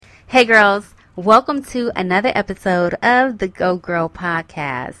Hey girls, welcome to another episode of the Go Girl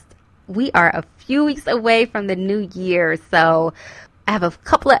podcast. We are a few weeks away from the new year, so I have a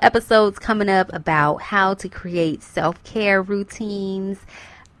couple of episodes coming up about how to create self-care routines,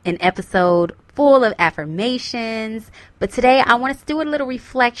 an episode full of affirmations, but today I want us to do a little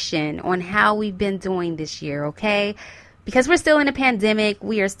reflection on how we've been doing this year, okay? Because we're still in a pandemic,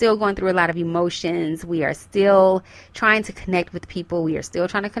 we are still going through a lot of emotions. We are still trying to connect with people. We are still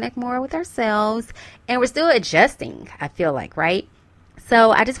trying to connect more with ourselves. And we're still adjusting, I feel like, right?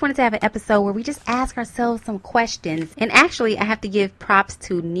 So I just wanted to have an episode where we just ask ourselves some questions. And actually, I have to give props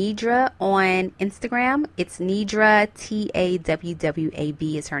to Nidra on Instagram. It's Nidra,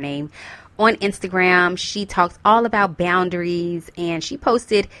 Tawwab is her name. On Instagram, she talks all about boundaries, and she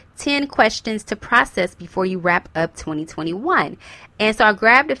posted 10 questions to process before you wrap up 2021. And so I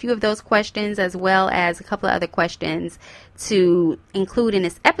grabbed a few of those questions as well as a couple of other questions to include in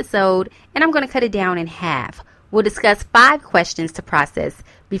this episode, and I'm going to cut it down in half. We'll discuss 5 questions to process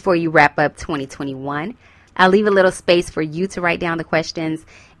before you wrap up 2021. I'll leave a little space for you to write down the questions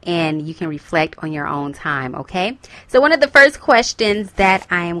and you can reflect on your own time, okay? So one of the first questions that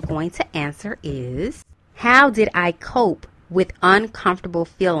I am going to answer is, how did I cope with uncomfortable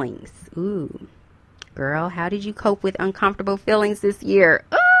feelings? Ooh, girl, how did you cope with uncomfortable feelings this year?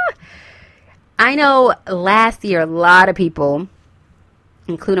 I know last year a lot of people,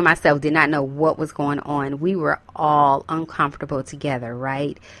 including myself, did not know what was going on. We were all uncomfortable together,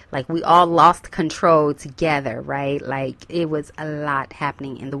 right? Like we all lost control together, right? Like it was a lot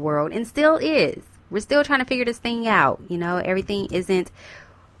happening in the world and still is. We're still trying to figure this thing out. You know, everything isn't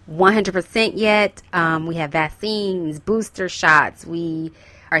 100% yet. We have vaccines, booster shots. We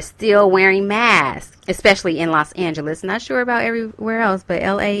are still wearing masks, especially in Los Angeles. Not sure about everywhere else, but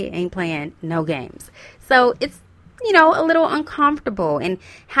LA ain't playing no games. So it's, you know, a little uncomfortable. And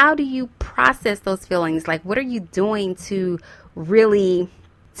how do you process those feelings? Like, what are you doing to really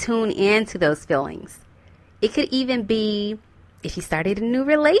tune into those feelings? It could even be if you started a new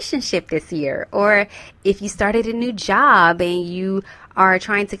relationship this year, or if you started a new job and you are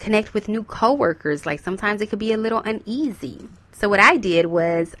trying to connect with new coworkers. Like sometimes it could be a little uneasy. So what I did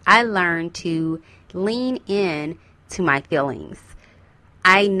was I learned to lean in to my feelings.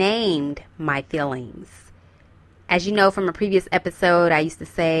 I named my feelings. As you know from a previous episode, I used to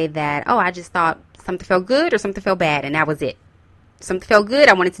say that, I just thought something felt good or something felt bad, and that was it. Something felt good,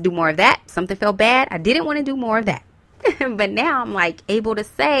 I wanted to do more of that. Something felt bad, I didn't want to do more of that. But now I'm like able to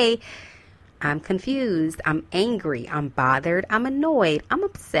say, I'm confused, I'm angry, I'm bothered, I'm annoyed, I'm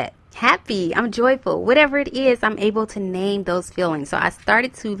upset, happy, I'm joyful. Whatever it is, I'm able to name those feelings. So I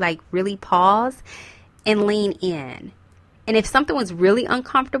started to like really pause and lean in. And if something was really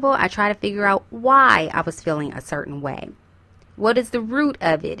uncomfortable, I try to figure out why I was feeling a certain way. What is the root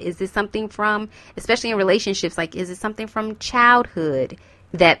of it? Is this something from, especially in relationships, like is it something from childhood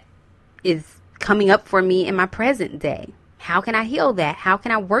that is coming up for me in my present day? How can I heal that? How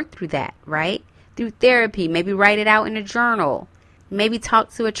can I work through that, right? Through therapy, maybe write it out in a journal, maybe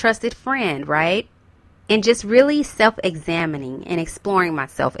talk to a trusted friend, right? And just really self-examining and exploring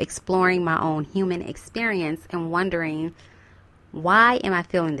myself, exploring my own human experience and wondering, why am I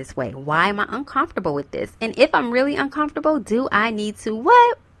feeling this way? Why am I uncomfortable with this? And if I'm really uncomfortable, do I need to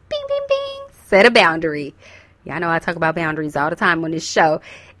what? Bing, bing, bing. Set a boundary. Yeah, I know I talk about boundaries all the time on this show.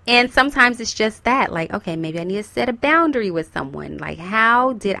 And sometimes it's just that. Like, okay, maybe I need to set a boundary with someone. Like,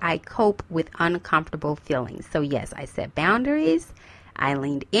 how did I cope with uncomfortable feelings? So yes, I set boundaries. I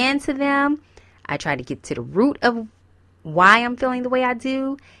leaned into them. I tried to get to the root of why I'm feeling the way I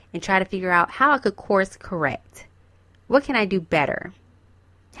do and try to figure out how I could course correct. What can I do better?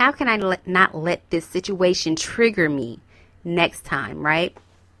 How can I not let this situation trigger me next time, right?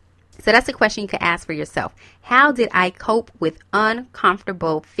 So that's a question you could ask for yourself. How did I cope with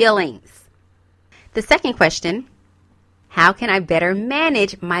uncomfortable feelings? The second question, how can I better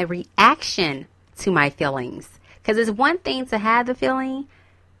manage my reaction to my feelings? Because it's one thing to have the feeling,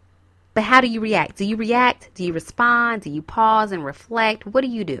 but how do you react? Do you react? Do you respond? Do you pause and reflect? What do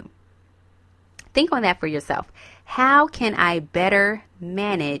you do? Think on that for yourself. How can I better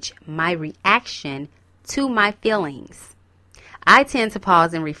manage my reaction to my feelings? I tend to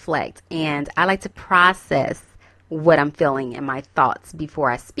pause and reflect, and I like to process what I'm feeling and my thoughts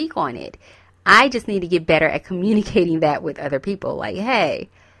before I speak on it. I just need to get better at communicating that with other people. Like, hey,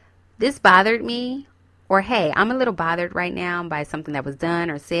 this bothered me, or hey, I'm a little bothered right now by something that was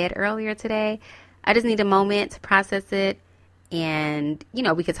done or said earlier today. I just need a moment to process it, and,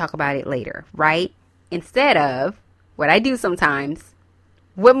 we could talk about it later, right? Instead of what I do sometimes,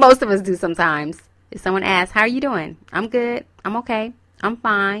 what most of us do sometimes, if someone asks, how are you doing? I'm good. I'm okay. I'm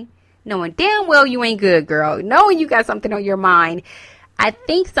fine. knowing damn well you ain't good, girl, knowing you got something on your mind. I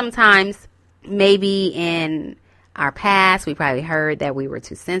think sometimes maybe in our past, we probably heard that we were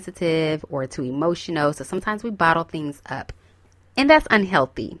too sensitive or too emotional. So sometimes we bottle things up, and that's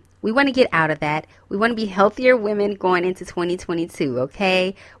unhealthy. We want to get out of that. We want to be healthier women going into 2022,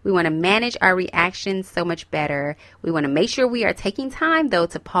 okay? We want to manage our reactions so much better. We want to make sure we are taking time, though,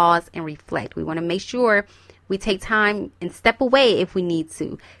 to pause and reflect. We want to make sure we take time and step away if we need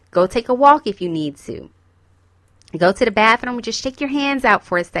to. Go take a walk if you need to. Go to the bathroom and just shake your hands out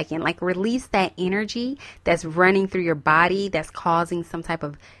for a second. Like, release that energy that's running through your body that's causing some type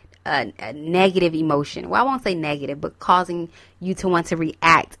of a negative emotion. Well, I won't say negative, but causing you to want to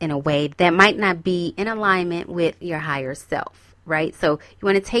react in a way that might not be in alignment with your higher self, right? So you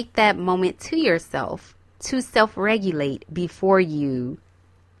want to take that moment to yourself to self-regulate before you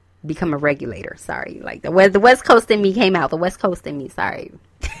become a regulator. Sorry, like the West Coast in me came out. The West Coast in me, sorry.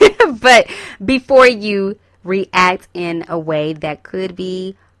 But before you react in a way that could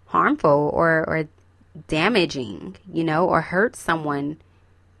be harmful or damaging, or hurt someone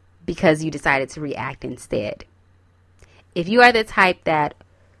because you decided to react instead. If you are the type that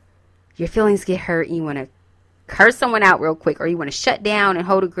your feelings get hurt and you want to curse someone out real quick, or you want to shut down and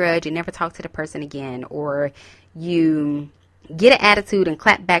hold a grudge and never talk to the person again, or you get an attitude and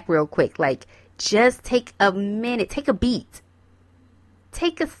clap back real quick, like, just take a minute, take a beat,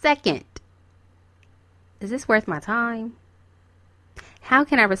 take a second. Is this worth my time? How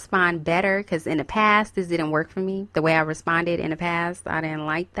can I respond better? Because in the past, this didn't work for me. The way I responded in the past, I didn't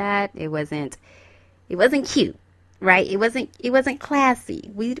like that. It wasn't cute, right? It wasn't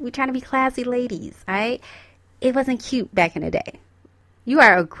classy. We trying to be classy ladies, right? It wasn't cute back in the day. You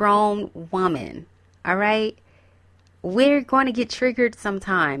are a grown woman, all right? We're going to get triggered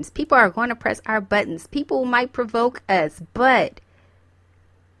sometimes. People are going to press our buttons. People might provoke us, but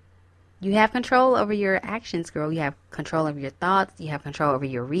you have control over your actions, girl. You have control over your thoughts. You have control over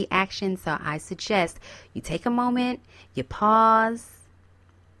your reactions. So I suggest you take a moment, you pause,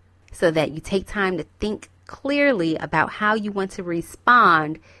 so that you take time to think clearly about how you want to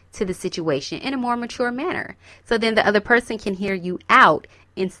respond to the situation in a more mature manner. So then the other person can hear you out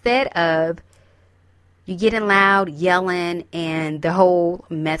instead of you getting loud, yelling, and the whole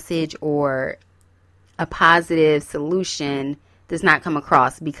message or a positive solution does not come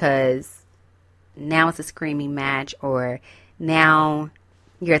across, because now it's a screaming match, or now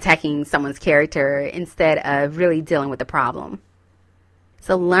you're attacking someone's character instead of really dealing with the problem.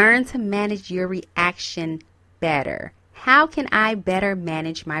 So learn to manage your reaction better. How can I better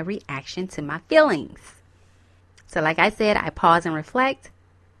manage my reaction to my feelings? So like I said, I pause and reflect.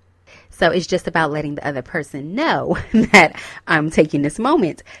 So it's just about letting the other person know that I'm taking this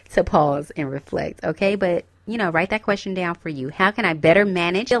moment to pause and reflect. Okay, but write that question down for you. How can I better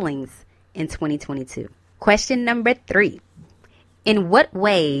manage feelings in 2022? Question number 3. In what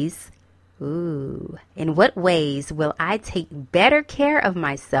ways will I take better care of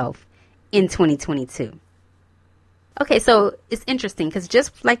myself in 2022? Okay, so it's interesting because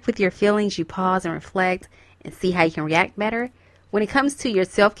just like with your feelings, you pause and reflect and see how you can react better. When it comes to your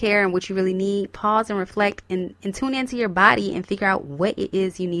self-care and what you really need, pause and reflect and tune into your body and figure out what it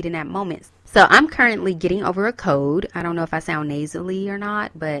is you need in that moment. So I'm currently getting over a cold. I don't know if I sound nasally or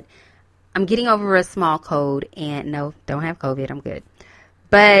not, but I'm getting over a small cold, and no, don't have COVID. I'm good.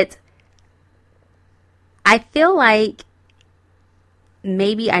 But I feel like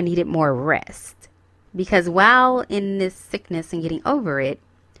maybe I needed more rest, because while in this sickness and getting over it,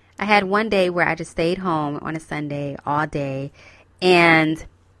 I had one day where I just stayed home on a Sunday all day, and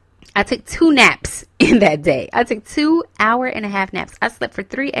I took 2 naps in that day. I took 2 hour-and-a-half naps. I slept for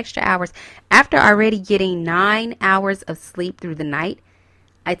 3 extra hours. After already getting 9 hours of sleep through the night,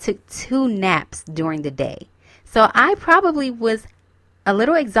 I took 2 naps during the day. So I probably was a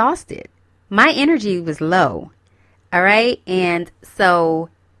little exhausted. My energy was low. All right. And so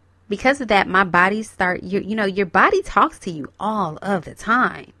because of that, my body your body talks to you all of the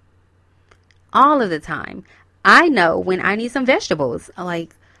time. All of the time. I know when I need some vegetables.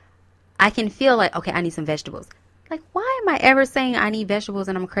 Like, I can feel like, okay, I need some vegetables. Like, why am I ever saying I need vegetables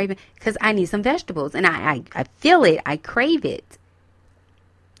and I'm craving? Because I need some vegetables, and I feel it. I crave it.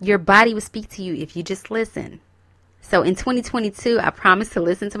 Your body will speak to you if you just listen. So in 2022, I promise to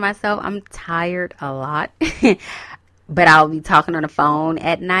listen to myself. I'm tired a lot, but I'll be talking on the phone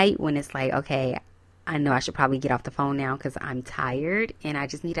at night when it's like, okay, I know I should probably get off the phone now because I'm tired, and I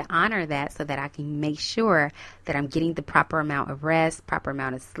just need to honor that so that I can make sure that I'm getting the proper amount of rest, proper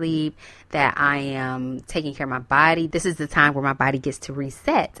amount of sleep, that I am taking care of my body. This is the time where my body gets to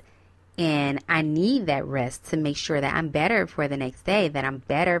reset And I need that rest to make sure that I'm better for the next day, that I'm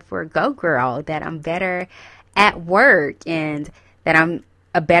better for Go Girl, that I'm better at work, and that I'm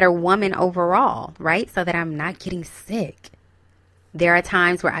a better woman overall, right? So that I'm not getting sick. There are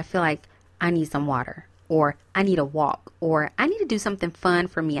times where I feel like I need some water, or I need a walk, or I need to do something fun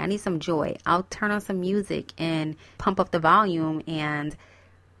for me. I need some joy. I'll turn on some music and pump up the volume and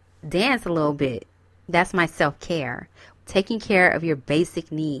dance a little bit. That's my self-care. Taking care of your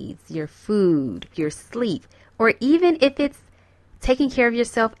basic needs, your food, your sleep, or even if it's taking care of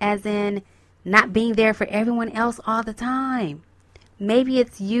yourself as in not being there for everyone else all the time. Maybe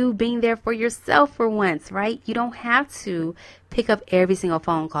it's you being there for yourself for once, right? You don't have to pick up every single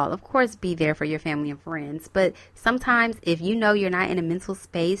phone call. Of course, be there for your family and friends. But sometimes if you know you're not in a mental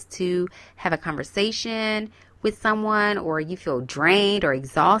space to have a conversation with someone, or you feel drained or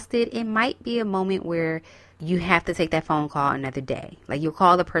exhausted, it might be a moment where you have to take that phone call another day. Like you'll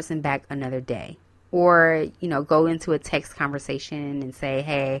call the person back another day. Or, go into a text conversation and say,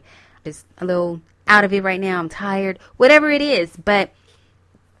 hey, just a little out of it right now. I'm tired, whatever it is. But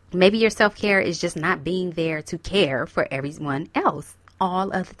maybe your self-care is just not being there to care for everyone else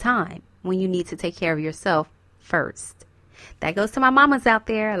all of the time when you need to take care of yourself first. That goes to my mamas out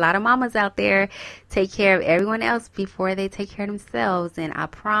there. A lot of mamas out there take care of everyone else before they take care of themselves. And I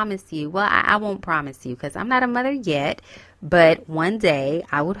promise you, well, I won't promise you because I'm not a mother yet, but one day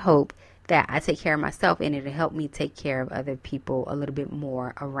I would hope that I take care of myself and it'll help me take care of other people a little bit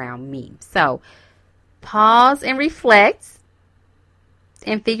more around me. So pause and reflect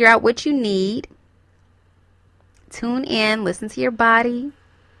and figure out what you need. Tune in, listen to your body.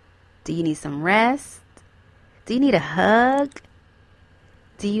 Do you need some rest? Do you need a hug?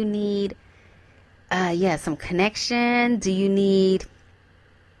 Do you need, some connection? Do you need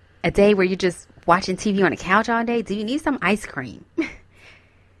a day where you're just watching TV on the couch all day? Do you need some ice cream?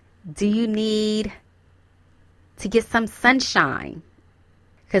 Do you need to get some sunshine?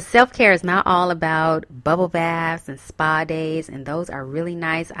 Because self-care is not all about bubble baths and spa days, and those are really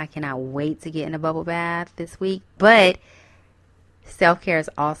nice. I cannot wait to get in a bubble bath this week. But self-care is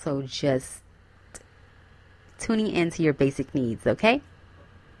also just tuning into your basic needs, okay?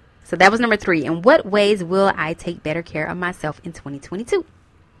 So that was number 3. In what ways will I take better care of myself in 2022?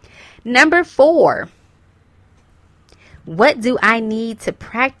 Number 4. What do I need to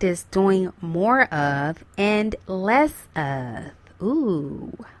practice doing more of and less of?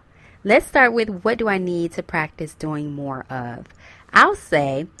 Ooh. Let's start with what do I need to practice doing more of? I'll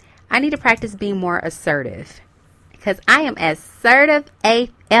say I need to practice being more assertive because I am assertive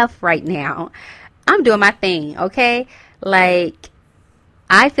AF right now. I'm doing my thing, okay? Like,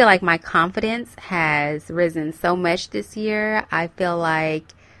 I feel like my confidence has risen so much this year. I feel like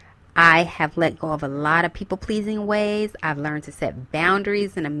I have let go of a lot of people-pleasing ways. I've learned to set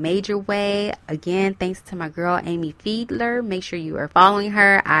boundaries in a major way. Again, thanks to my girl, Amy Fiedler. Make sure you are following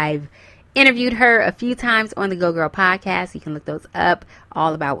her. I've interviewed her a few times on the Go Girl podcast. You can look those up,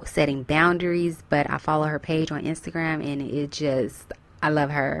 all about setting boundaries. But I follow her page on Instagram, and I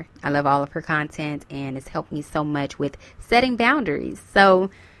love her. I love all of her content, and it's helped me so much with setting boundaries. So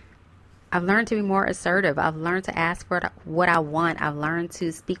I've learned to be more assertive. I've learned to ask for what I want. I've learned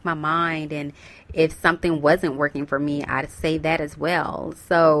to speak my mind. And if something wasn't working for me, I'd say that as well.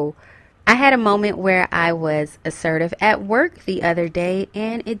 So I had a moment where I was assertive at work the other day,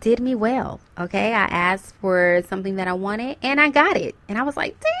 and it did me well. Okay, I asked for something that I wanted, and I got it. And I was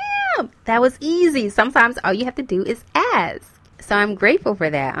like, damn, that was easy. Sometimes all you have to do is ask. So I'm grateful for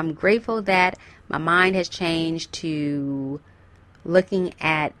that. I'm grateful that my mind has changed to looking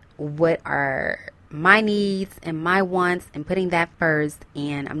at what are my needs and my wants and putting that first.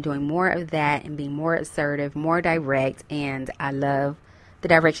 And I'm doing more of that and being more assertive, more direct. And I love the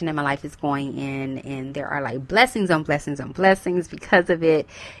direction that my life is going in. And there are like blessings on blessings on blessings because of it.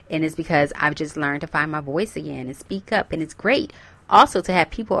 And it's because I've just learned to find my voice again and speak up. And it's great also to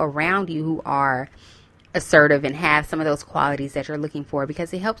have people around you who are assertive and have some of those qualities that you're looking for,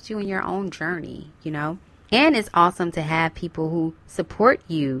 because it helps you in your own journey, And it's awesome to have people who support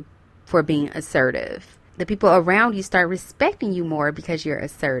you for being assertive. The people around you start respecting you more because you're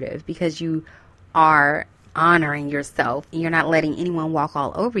assertive, because you are honoring yourself and you're not letting anyone walk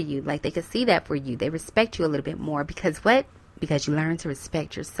all over you. Like, they can see that for you. They respect you a little bit more because what? Because you learn to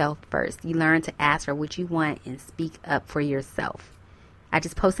respect yourself first. You learn to ask for what you want and speak up for yourself. I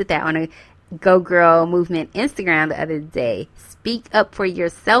just posted that on a Go Girl Movement Instagram the other day. Speak up for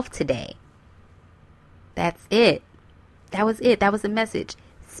yourself today. That's it. That was it. That was the message.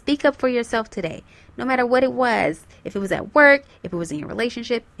 Speak up for yourself today. No matter what it was. If it was at work, if it was in your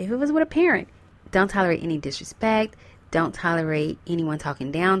relationship, if it was with a parent. Don't tolerate any disrespect. Don't tolerate anyone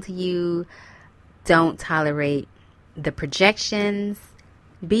talking down to you. Don't tolerate the projections.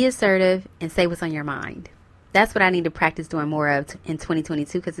 Be assertive and say what's on your mind. That's what I need to practice doing more of in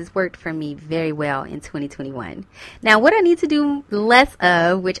 2022 because it's worked for me very well in 2021. Now, what I need to do less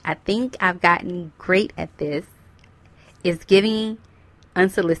of, which I think I've gotten great at this, is giving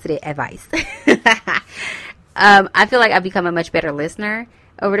unsolicited advice. I feel like I've become a much better listener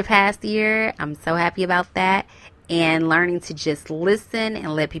over the past year. I'm so happy about that. And learning to just listen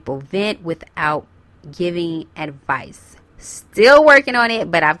and let people vent without giving advice. Still working on it,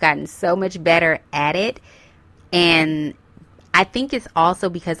 but I've gotten so much better at it. And I think it's also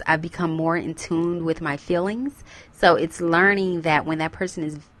because I've become more in tune with my feelings. So it's learning that when that person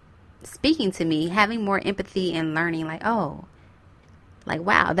is speaking to me, having more empathy and learning like, oh, like,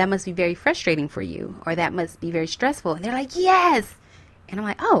 wow, that must be very frustrating for you. Or that must be very stressful. And they're like, yes. And I'm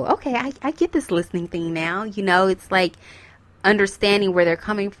like, oh, okay, I get this listening thing now. You know, it's like understanding where they're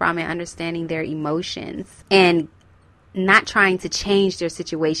coming from and understanding their emotions and not trying to change their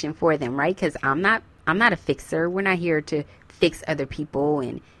situation for them, right? Because I'm not a fixer. We're not here to fix other people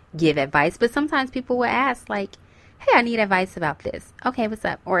and give advice. But sometimes people will ask like, hey, I need advice about this. Okay, what's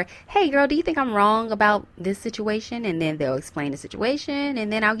up? Or, hey, girl, do you think I'm wrong about this situation? And then they'll explain the situation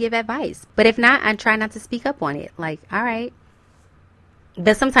and then I'll give advice. But if not, I try not to speak up on it. Like, all right.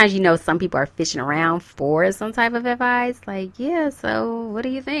 But sometimes, you know, some people are fishing around for some type of advice. Like, yeah, so what do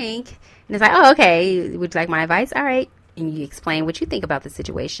you think? And it's like, oh, okay. Would you like my advice? All right. And you explain what you think about the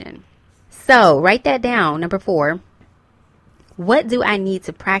situation. So write that down. Number 4, what do I need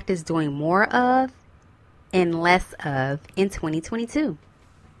to practice doing more of and less of in 2022?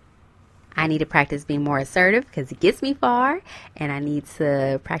 I need to practice being more assertive because it gets me far. And I need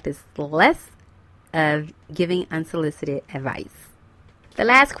to practice less of giving unsolicited advice. The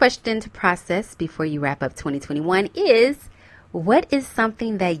last question to process before you wrap up 2021 is, what is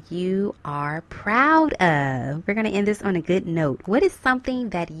something that you are proud of? We're going to end this on a good note. What is something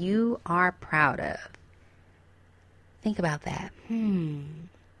that you are proud of? Think about that.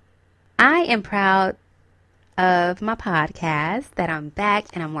 I am proud of my podcast, that I'm back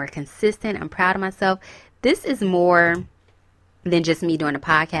and I'm more consistent. I'm proud of myself. This is more than just me doing a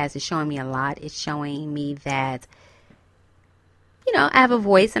podcast. It's showing me a lot. It's showing me that, you know, I have a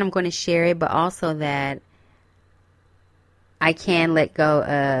voice and I'm going to share it, but also that I can let go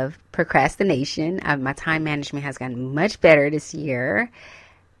of procrastination. My time management has gotten much better this year.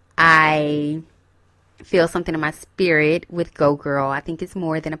 I feel something in my spirit with Go Girl. I think it's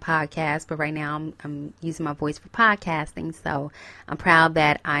more than a podcast, but right now I'm using my voice for podcasting. So I'm proud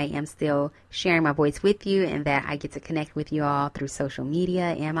that I am still sharing my voice with you and that I get to connect with you all through social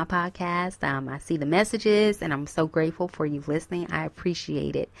media and my podcast. I see the messages and I'm so grateful for you listening. I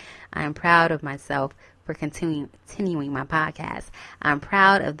appreciate it. I am proud of myself for continuing my podcast. I'm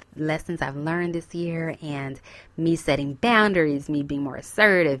proud of the lessons I've learned this year and me setting boundaries, me being more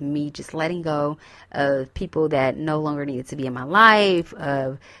assertive, me just letting go of people that no longer needed to be in my life,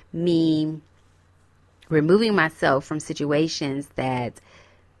 of me removing myself from situations that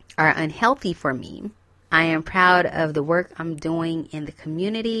are unhealthy for me. I am proud of the work I'm doing in the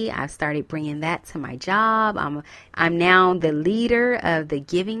community. I've started bringing that to my job. I'm now the leader of the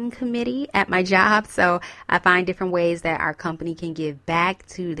giving committee at my job. So I find different ways that our company can give back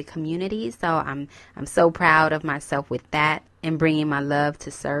to the community. So I'm so proud of myself with that and bringing my love to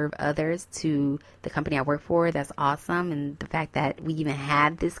serve others to the company I work for. That's awesome. And the fact that we even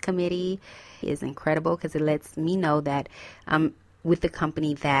have this committee is incredible because it lets me know that I'm with the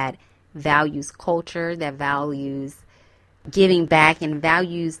company that values culture, that values giving back and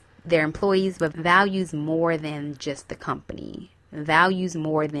values their employees, but values more than just the company, values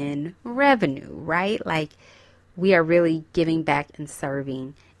more than revenue, right? Like we are really giving back and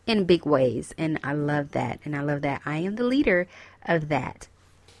serving in big ways. And I love that. And I love that I am the leader of that.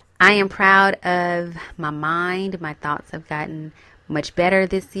 I am proud of my mind. My thoughts have gotten much better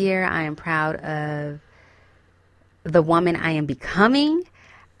this year. I am proud of the woman I am becoming.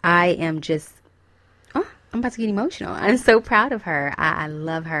 I am just, I'm about to get emotional. I'm so proud of her. I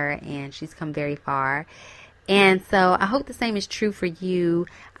love her and she's come very far. And so I hope the same is true for you.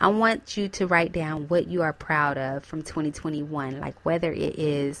 I want you to write down what you are proud of from 2021, like whether it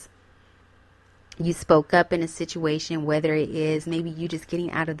is you spoke up in a situation, whether it is maybe you just getting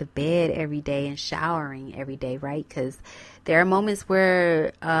out of the bed every day and showering every day, right? Because there are moments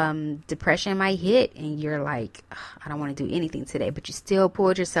where depression might hit and you're like, I don't want to do anything today, but you still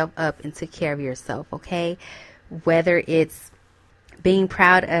pulled yourself up and took care of yourself, okay? Whether it's being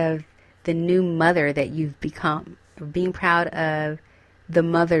proud of the new mother that you've become, or being proud of the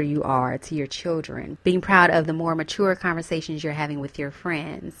mother you are to your children, being proud of the more mature conversations you're having with your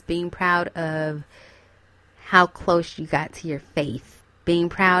friends, being proud of how close you got to your faith, being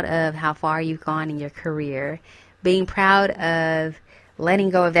proud of how far you've gone in your career, being proud of letting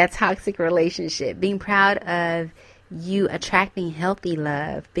go of that toxic relationship, being proud of you attracting healthy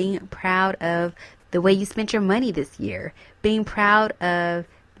love, being proud of the way you spent your money this year, being proud of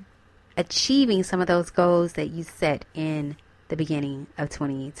achieving some of those goals that you set in the beginning of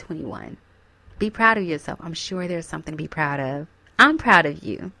 2021. Be proud of yourself. I'm sure there's something to be proud of. I'm proud of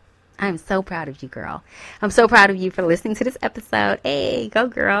you. I'm so proud of you, girl. I'm so proud of you for listening to this episode. Hey, go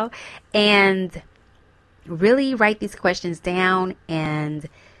girl. And really write these questions down and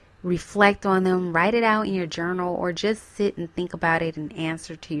reflect on them. Write it out in your journal or just sit and think about it and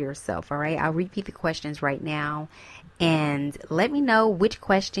answer to yourself. All right. I'll repeat the questions right now and let me know which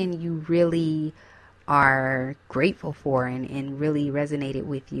question you really are grateful for and really resonated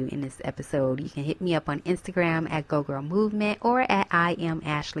with you in this episode. You can hit me up on Instagram at Go Girl Movement or at I am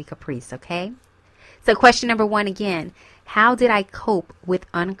Ashley Caprice. Okay. So question number 1 again, how did I cope with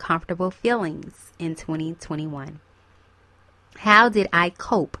uncomfortable feelings in 2021? How did I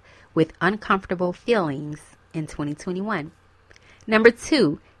cope with uncomfortable feelings in 2021? Number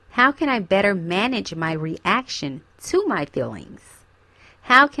 2, how can I better manage my reaction to my feelings?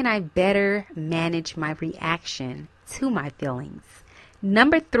 How can I better manage my reaction to my feelings?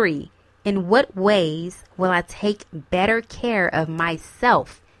 Number 3, in what ways will I take better care of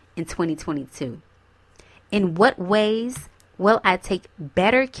myself in 2022? In what ways will I take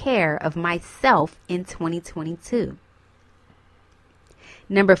better care of myself in 2022?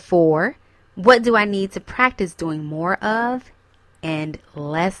 Number 4, what do I need to practice doing more of and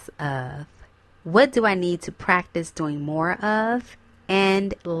less of? What do I need to practice doing more of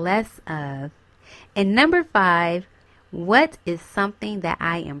and less of? And number 5, what is something that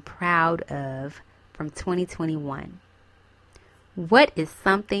I am proud of from 2021? What is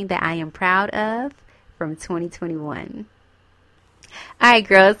something that I am proud of from 2021? All right,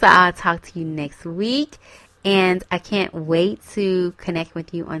 girls, so I'll talk to you next week. And I can't wait to connect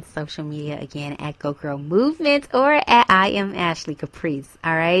with you on social media again at Go Girl Movement or at I am Ashley Caprice.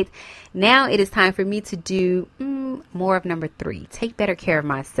 All right. Now it is time for me to do more of number 3. Take better care of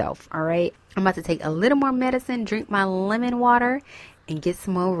myself. All right. I'm about to take a little more medicine, drink my lemon water, and get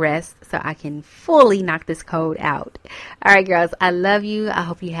some more rest so I can fully knock this cold out. All right, girls. I love you. I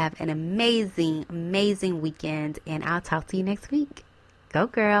hope you have an amazing, amazing weekend. And I'll talk to you next week. Go,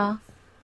 girl.